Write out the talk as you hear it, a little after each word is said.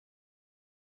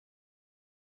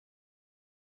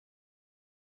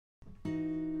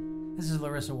This is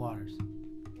Larissa Waters.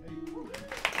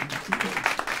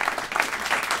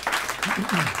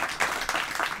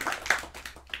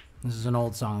 This is an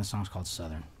old song. This song's called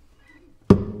Southern.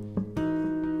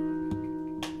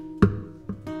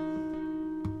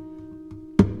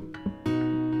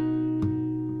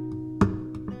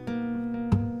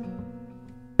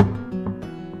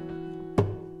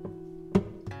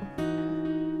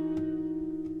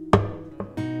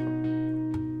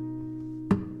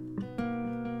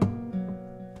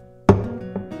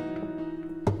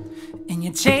 And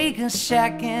you take a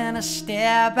second to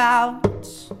step out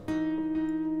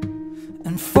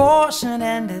and force an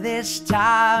end to this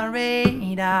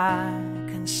tirade. I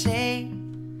can say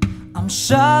I'm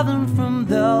Southern from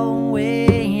the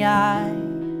way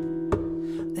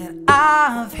that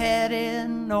I've headed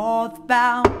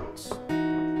northbound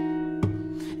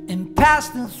and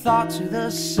past the thought to the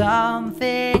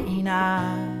something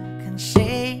I can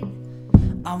say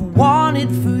I've wanted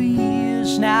for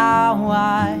years now.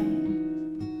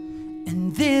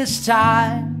 And this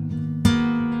time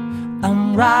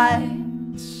I'm right.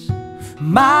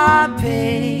 My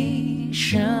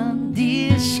patient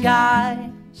disguise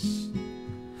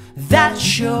that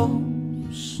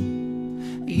shows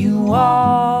you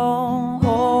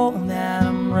all that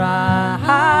I'm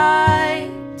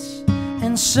right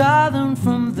and Southern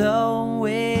from the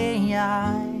way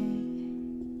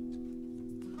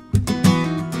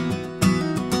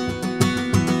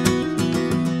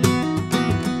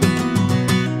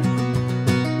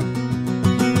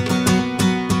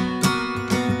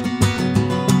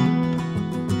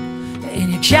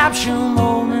capture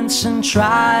moments and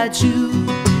try to.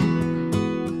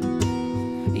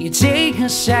 You take a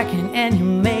second and you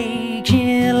make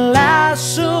it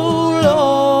last so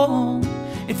long.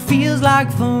 It feels like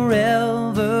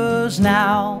forever's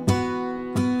now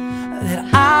that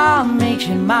I'm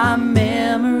making my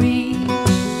memories.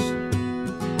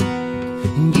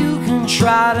 And you can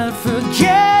try to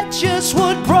forget just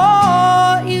what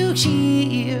brought you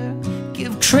here.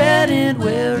 Give credit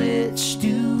where it's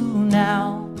due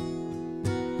now.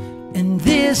 And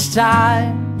this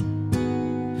time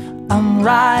I'm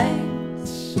right.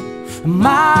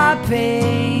 My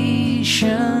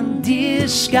patient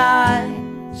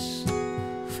disguise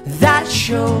that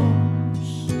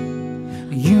shows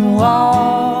you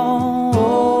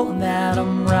all that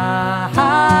I'm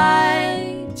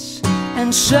right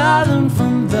and Southern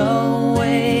from the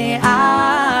way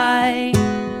I'm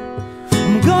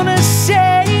gonna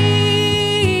savor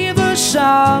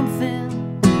something.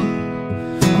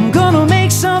 I'm gonna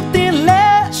make something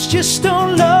less, just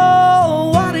don't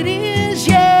know what it is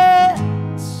yet.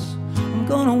 I'm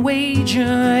gonna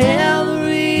wager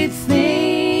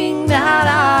everything that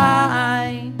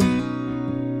I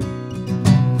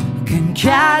can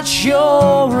catch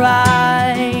your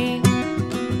eye.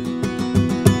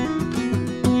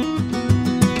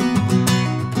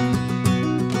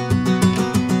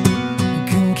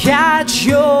 Can catch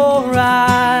your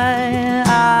eye.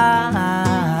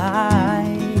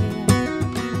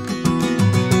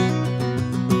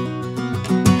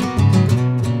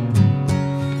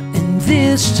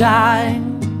 This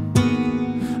time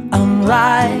I'm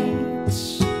right.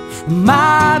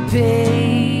 My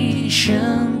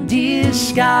patient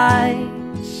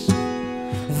disguise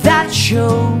that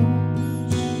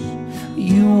shows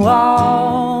you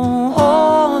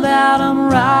all that I'm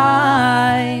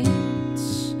right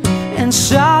and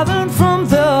Southern from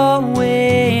the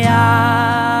way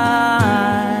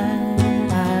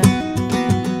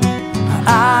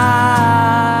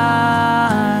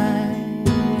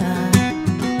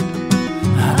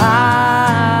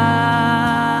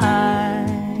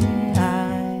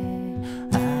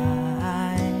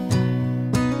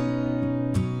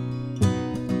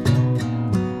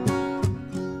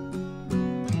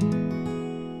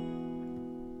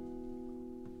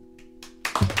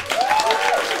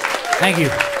Thank you.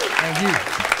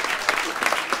 Thank you.